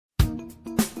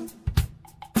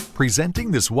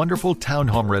Presenting this wonderful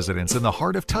townhome residence in the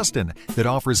heart of Tustin that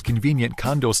offers convenient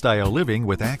condo-style living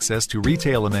with access to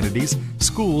retail amenities,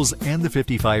 schools, and the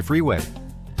 55 freeway.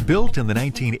 Built in the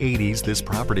 1980s, this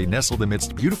property nestled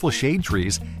amidst beautiful shade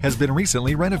trees has been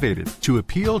recently renovated to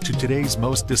appeal to today's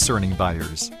most discerning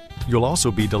buyers. You'll also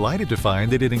be delighted to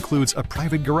find that it includes a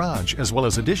private garage as well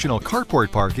as additional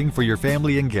carport parking for your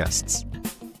family and guests.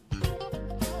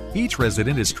 Each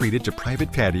resident is treated to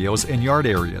private patios and yard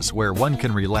areas where one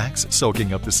can relax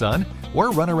soaking up the sun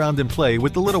or run around and play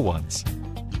with the little ones.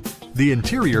 The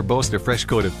interior boasts a fresh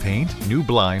coat of paint, new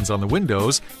blinds on the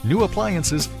windows, new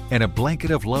appliances, and a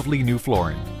blanket of lovely new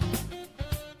flooring.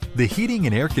 The heating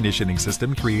and air conditioning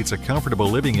system creates a comfortable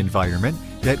living environment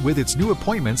that, with its new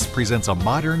appointments, presents a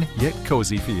modern yet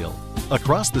cozy feel.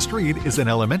 Across the street is an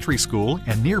elementary school,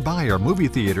 and nearby are movie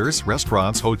theaters,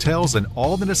 restaurants, hotels, and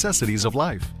all the necessities of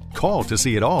life. Call to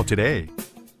see it all today.